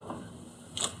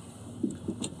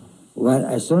Well,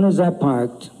 as soon as I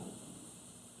parked,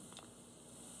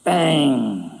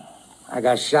 bang! I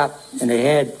got shot in the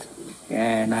head,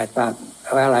 and I thought,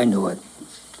 well, I knew it.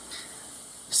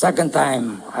 Second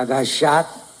time, I got shot,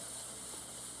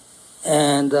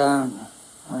 and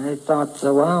I thought,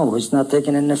 wow, it's not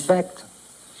taking an effect.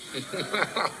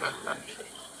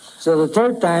 So the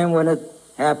third time, when it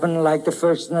happened like the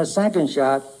first and the second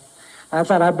shot, I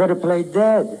thought I better play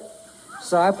dead.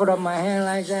 So I put up my hand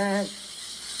like that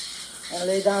and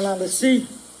lay down on the seat.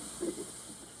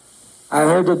 I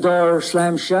heard the door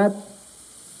slam shut.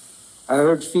 I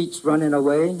heard feet running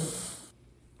away.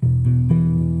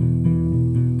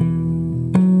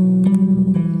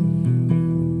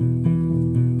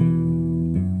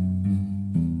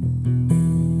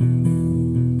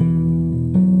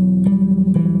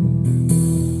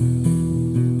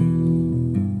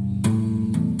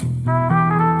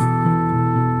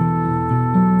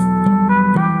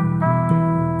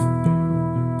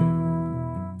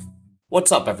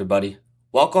 What's up, everybody?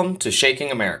 Welcome to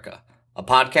Shaking America, a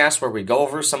podcast where we go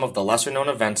over some of the lesser-known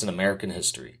events in American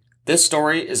history. This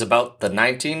story is about the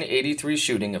 1983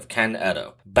 shooting of Ken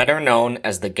Eto, better known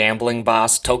as the gambling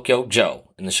boss Tokyo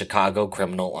Joe in the Chicago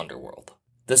criminal underworld.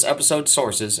 This episode's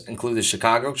sources include the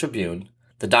Chicago Tribune,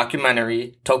 the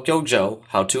documentary Tokyo Joe,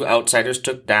 How Two Outsiders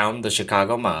Took Down the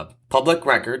Chicago Mob, public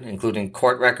record, including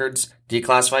court records,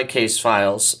 declassified case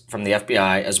files from the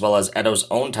FBI, as well as Eto's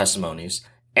own testimonies,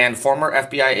 and former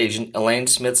FBI agent Elaine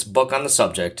Smith's book on the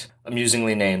subject,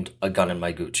 amusingly named A Gun in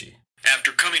My Gucci.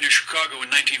 After coming to Chicago in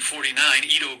 1949,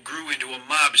 Eto grew into a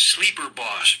mob sleeper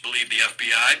boss, believed the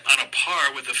FBI, on a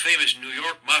par with the famous New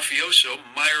York mafioso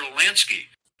Meyer Lansky.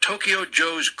 Tokyo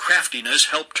Joe's craftiness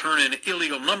helped turn an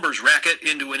illegal numbers racket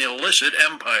into an illicit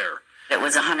empire. It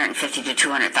was $150,000 to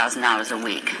 $200,000 a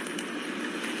week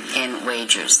in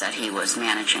wagers that he was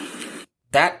managing.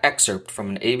 That excerpt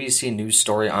from an ABC News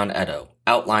story on Eto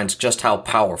outlines just how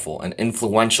powerful and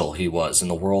influential he was in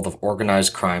the world of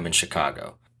organized crime in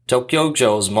Chicago. Tokyo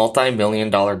Joe's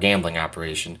multi-million-dollar gambling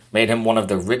operation made him one of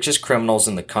the richest criminals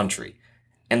in the country,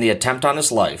 and the attempt on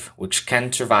his life, which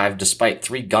Ken survived despite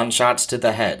 3 gunshots to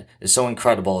the head, is so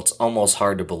incredible it's almost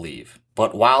hard to believe.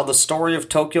 But while the story of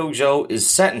Tokyo Joe is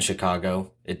set in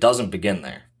Chicago, it doesn't begin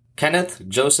there. Kenneth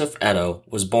Joseph Eto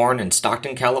was born in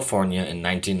Stockton, California in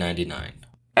 1999.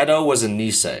 Eto was a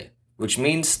Nisei, which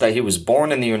means that he was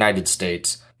born in the United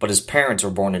States, but his parents were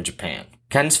born in Japan.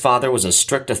 Ken's father was a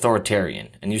strict authoritarian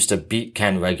and used to beat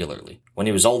Ken regularly. When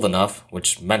he was old enough,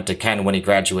 which meant to Ken when he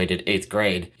graduated 8th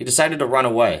grade, he decided to run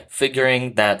away,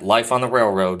 figuring that life on the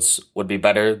railroads would be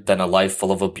better than a life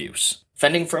full of abuse.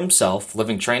 Fending for himself,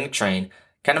 living train to train,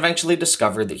 Ken eventually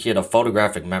discovered that he had a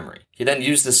photographic memory. He then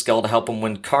used this skill to help him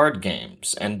win card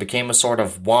games and became a sort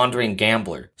of wandering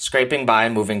gambler, scraping by,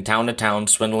 moving town to town,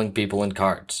 swindling people in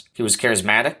cards. He was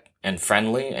charismatic and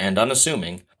friendly and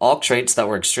unassuming, all traits that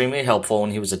were extremely helpful when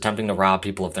he was attempting to rob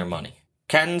people of their money.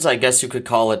 Ken's, I guess you could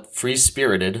call it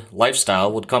free-spirited,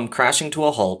 lifestyle would come crashing to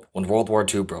a halt when World War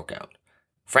II broke out.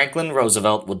 Franklin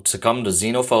Roosevelt would succumb to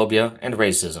xenophobia and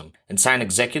racism and sign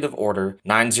Executive Order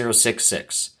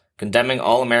 9066, condemning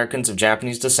all Americans of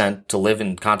Japanese descent to live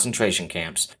in concentration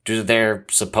camps due to their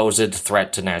supposed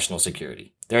threat to national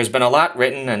security. There has been a lot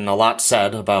written and a lot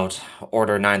said about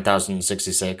Order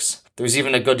 9066. There's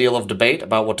even a good deal of debate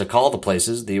about what to call the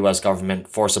places the U.S. government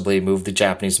forcibly moved the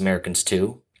Japanese Americans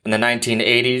to. In the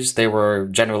 1980s, they were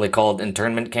generally called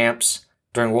internment camps.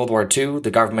 During World War II,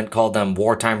 the government called them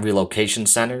wartime relocation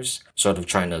centers, sort of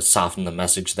trying to soften the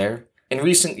message there. In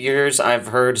recent years, I've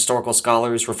heard historical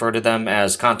scholars refer to them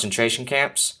as concentration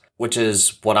camps, which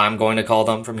is what I'm going to call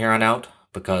them from here on out,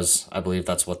 because I believe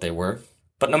that's what they were.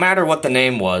 But no matter what the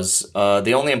name was,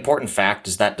 the only important fact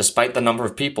is that despite the number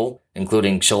of people,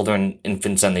 including children,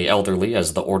 infants, and the elderly,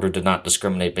 as the order did not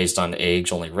discriminate based on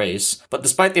age, only race, but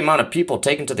despite the amount of people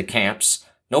taken to the camps,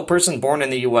 no person born in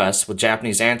the U.S. with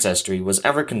Japanese ancestry was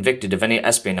ever convicted of any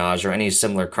espionage or any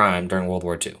similar crime during World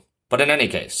War II. But in any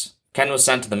case, Ken was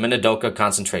sent to the Minidoka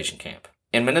concentration camp.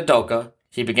 In Minidoka,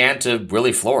 he began to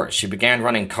really flourish. He began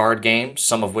running card games,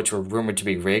 some of which were rumored to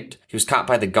be rigged. He was caught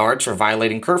by the guards for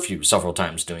violating curfew several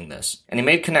times doing this, and he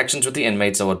made connections with the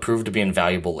inmates that would prove to be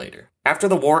invaluable later. After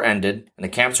the war ended and the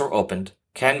camps were opened,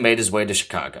 Ken made his way to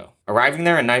Chicago. Arriving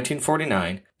there in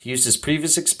 1949, he used his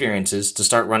previous experiences to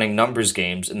start running numbers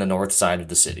games in the north side of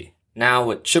the city. Now,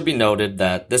 it should be noted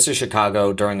that this is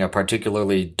Chicago during a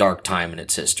particularly dark time in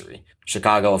its history.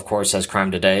 Chicago, of course, has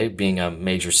crime today, being a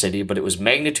major city, but it was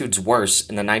magnitudes worse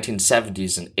in the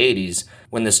 1970s and 80s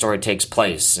when this story takes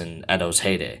place in Eto's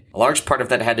heyday. A large part of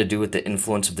that had to do with the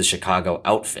influence of the Chicago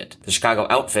Outfit. The Chicago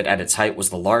Outfit at its height was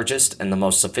the largest and the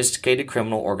most sophisticated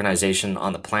criminal organization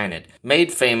on the planet,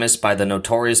 made famous by the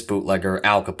notorious bootlegger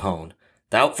Al Capone.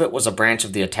 The Outfit was a branch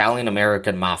of the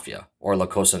Italian-American mafia, or La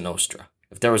Cosa Nostra.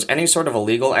 If there was any sort of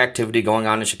illegal activity going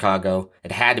on in Chicago,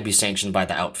 it had to be sanctioned by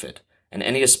the Outfit, and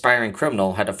any aspiring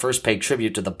criminal had to first pay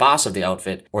tribute to the boss of the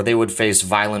outfit or they would face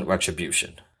violent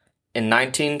retribution. In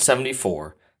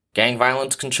 1974, gang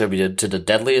violence contributed to the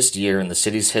deadliest year in the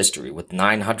city's history with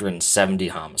 970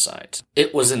 homicides.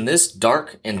 It was in this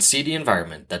dark and seedy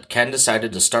environment that Ken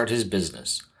decided to start his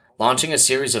business, launching a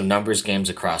series of numbers games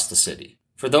across the city.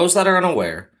 For those that are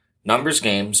unaware, numbers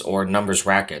games, or numbers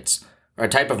rackets, are a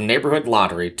type of neighborhood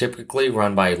lottery typically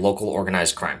run by local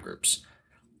organized crime groups.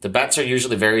 The bets are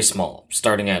usually very small,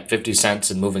 starting at 50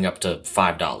 cents and moving up to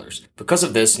 $5. Because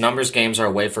of this, numbers games are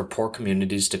a way for poor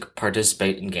communities to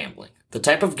participate in gambling. The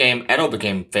type of game Eto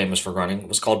became famous for running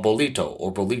was called bolito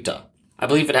or bolita. I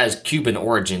believe it has Cuban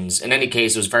origins. In any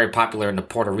case, it was very popular in the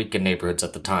Puerto Rican neighborhoods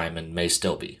at the time and may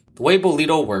still be. The way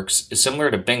bolito works is similar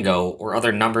to bingo or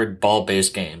other numbered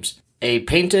ball-based games. A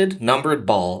painted, numbered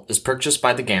ball is purchased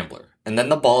by the gambler, and then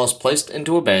the ball is placed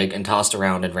into a bag and tossed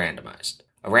around and randomized.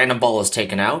 A random ball is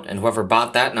taken out, and whoever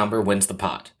bought that number wins the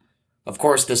pot. Of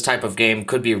course, this type of game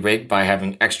could be rigged by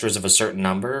having extras of a certain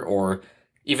number, or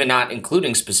even not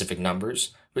including specific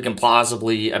numbers. We can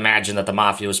plausibly imagine that the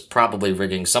mafia was probably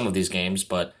rigging some of these games,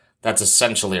 but that's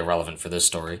essentially irrelevant for this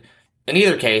story. In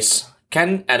either case,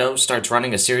 Ken Eto starts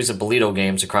running a series of bolito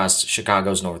games across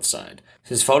Chicago's north side.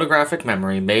 His photographic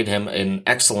memory made him an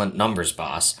excellent numbers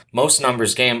boss. Most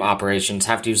numbers game operations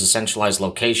have to use a centralized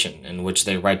location in which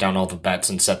they write down all the bets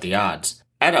and set the odds.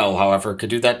 Eto, however, could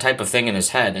do that type of thing in his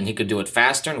head, and he could do it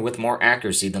faster and with more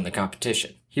accuracy than the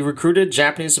competition. He recruited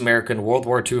Japanese-American World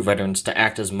War II veterans to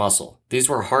act as muscle. These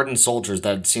were hardened soldiers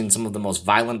that had seen some of the most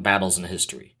violent battles in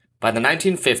history. By the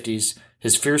 1950s,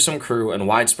 his fearsome crew and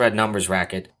widespread numbers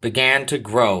racket began to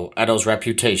grow Eto's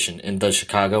reputation in the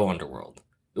Chicago underworld.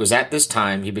 It was at this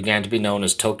time he began to be known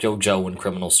as Tokyo Joe in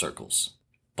criminal circles.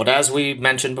 But as we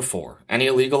mentioned before, any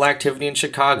illegal activity in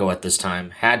Chicago at this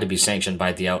time had to be sanctioned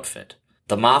by the outfit.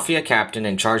 The mafia captain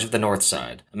in charge of the North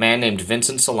Side, a man named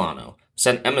Vincent Solano,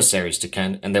 sent emissaries to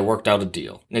Ken and they worked out a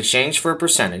deal. In exchange for a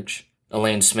percentage,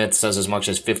 Elaine Smith says as much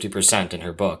as 50% in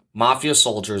her book, mafia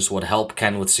soldiers would help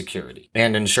Ken with security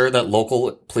and ensure that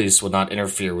local police would not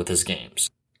interfere with his games.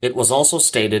 It was also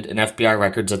stated in FBI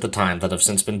records at the time that have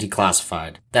since been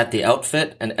declassified that the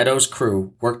outfit and Eto's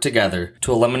crew worked together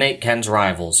to eliminate Ken's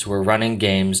rivals who were running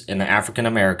games in the African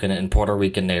American and Puerto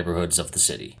Rican neighborhoods of the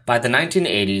city. By the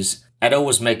 1980s, Eto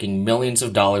was making millions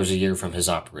of dollars a year from his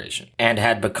operation and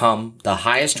had become the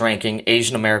highest-ranking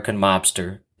Asian American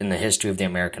mobster in the history of the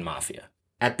American Mafia.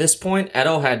 At this point,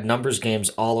 Eto had numbers games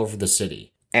all over the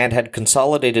city and had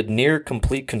consolidated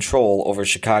near-complete control over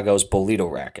Chicago's bolito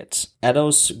rackets.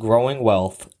 Eto's growing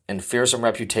wealth and fearsome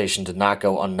reputation did not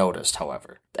go unnoticed,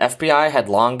 however. The FBI had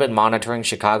long been monitoring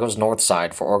Chicago's north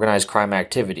side for organized crime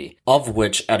activity, of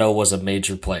which Eto was a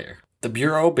major player. The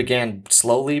Bureau began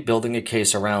slowly building a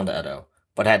case around Eto,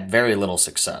 but had very little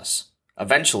success.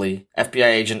 Eventually, FBI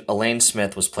agent Elaine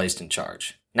Smith was placed in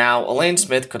charge. Now, Elaine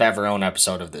Smith could have her own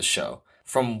episode of this show.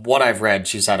 From what I've read,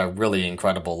 she's had a really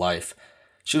incredible life.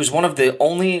 She was one of the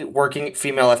only working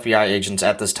female FBI agents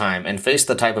at this time and faced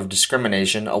the type of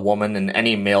discrimination a woman in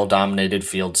any male-dominated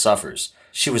field suffers.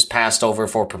 She was passed over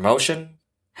for promotion,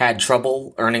 had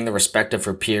trouble earning the respect of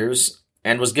her peers,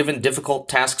 and was given difficult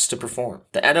tasks to perform.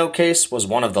 The Eto case was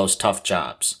one of those tough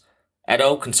jobs.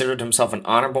 Eto considered himself an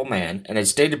honorable man and had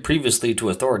stated previously to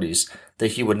authorities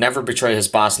that he would never betray his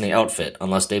boss in the outfit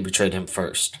unless they betrayed him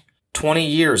first. 20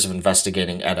 years of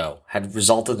investigating Eto had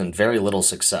resulted in very little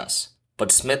success.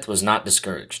 But Smith was not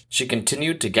discouraged. She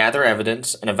continued to gather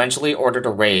evidence and eventually ordered a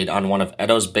raid on one of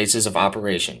Eto's bases of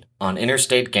operation on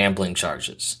interstate gambling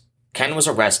charges. Ken was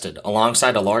arrested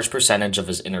alongside a large percentage of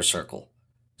his inner circle.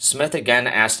 Smith again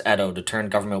asked Eto to turn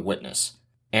government witness,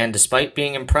 and despite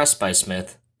being impressed by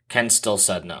Smith, Ken still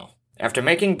said no. After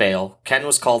making bail, Ken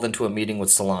was called into a meeting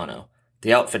with Solano,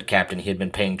 the outfit captain he had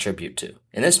been paying tribute to.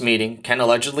 In this meeting, Ken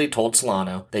allegedly told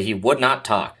Solano that he would not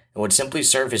talk and would simply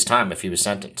serve his time if he was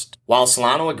sentenced. While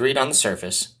Solano agreed on the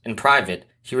surface, in private,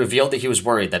 he revealed that he was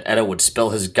worried that Eto would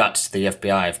spill his guts to the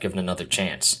FBI if given another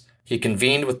chance. He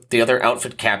convened with the other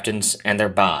outfit captains and their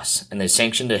boss, and they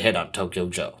sanctioned a hit on Tokyo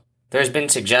Joe. There has been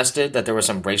suggested that there was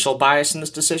some racial bias in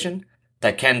this decision,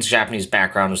 that Ken's Japanese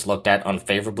background was looked at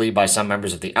unfavorably by some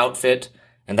members of the outfit,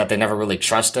 and that they never really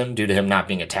trust him due to him not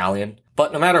being Italian.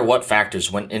 But no matter what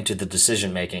factors went into the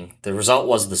decision-making, the result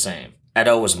was the same.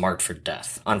 Eto was marked for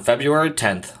death. On February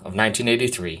 10th of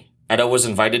 1983, Eto was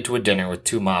invited to a dinner with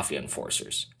two mafia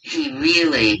enforcers. He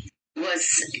really was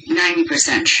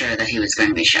 90% sure that he was going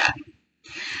to be shot.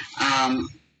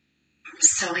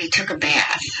 So he took a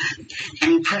bath,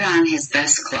 and he put on his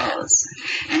best clothes,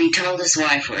 and he told his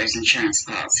wife where his insurance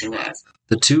policy was.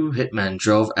 The two hitmen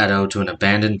drove Eto to an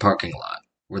abandoned parking lot,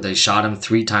 where they shot him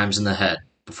 3 times in the head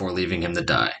before leaving him to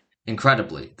die.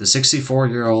 Incredibly, the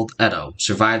 64-year-old Eto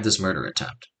survived this murder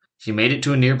attempt. He made it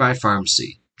to a nearby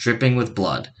pharmacy, dripping with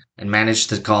blood, and managed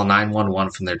to call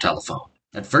 911 from their telephone.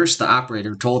 At first, the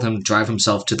operator told him to drive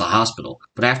himself to the hospital,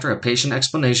 but after a patient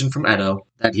explanation from Eto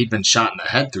that he'd been shot in the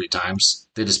head 3 times,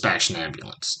 they dispatched an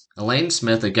ambulance. Elaine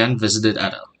Smith again visited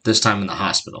Eto, this time in the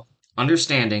hospital.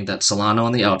 Understanding that Solano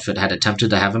and the outfit had attempted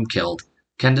to have him killed,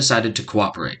 Ken decided to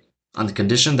cooperate, on the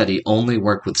condition that he only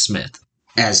worked with Smith,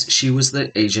 as she was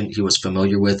the agent he was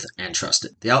familiar with and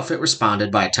trusted. The outfit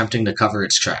responded by attempting to cover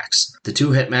its tracks. The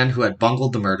 2 hitmen who had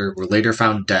bungled the murder were later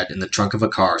found dead in the trunk of a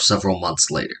car several months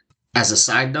later. As a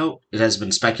side note, it has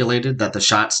been speculated that the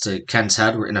shots to Ken's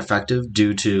head were ineffective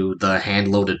due to the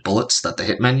hand-loaded bullets that the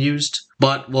hitmen used,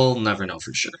 but we'll never know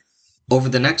for sure. Over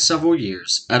the next several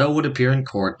years, Eto would appear in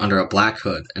court under a black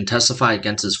hood and testify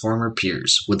against his former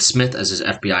peers, with Smith as his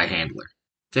FBI handler.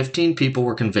 15 people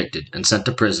were convicted and sent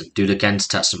to prison due to Ken's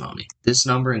testimony. This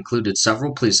number included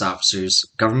several police officers,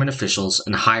 government officials,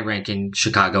 and high-ranking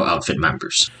Chicago outfit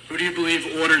members. Who do you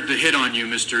believe ordered the hit on you,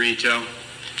 Mr. Eto?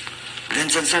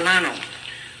 Vincent Solano.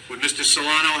 Would Mr.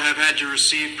 Solano have had to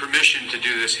receive permission to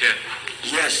do this hit?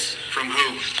 Yes. From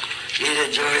who?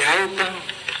 Either Joey Alpa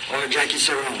or Jackie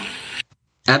Cerrone.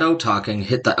 Eto talking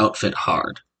hit the outfit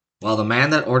hard. While the man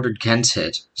that ordered Ken's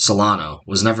hit, Solano,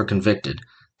 was never convicted,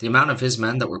 the amount of his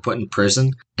men that were put in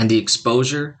prison and the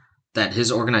exposure that his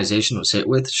organization was hit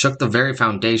with shook the very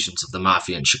foundations of the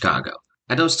mafia in Chicago.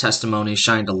 Eto's testimony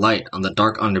shined a light on the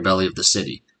dark underbelly of the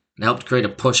city and helped create a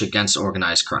push against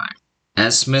organized crime.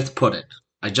 As Smith put it,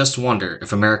 I just wonder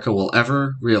if America will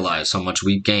ever realize how much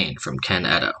we gained from Ken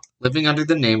Eto. Living under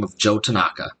the name of Joe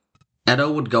Tanaka,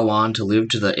 Eto would go on to live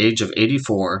to the age of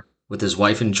 84 with his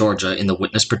wife in Georgia in the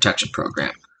Witness Protection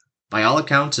Program. By all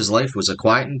accounts, his life was a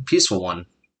quiet and peaceful one,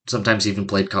 sometimes even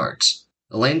played cards.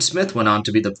 Elaine Smith went on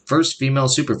to be the first female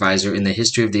supervisor in the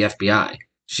history of the FBI.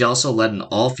 She also led an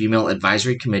all-female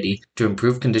advisory committee to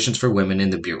improve conditions for women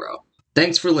in the Bureau.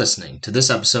 Thanks for listening to this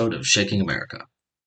episode of Shaking America.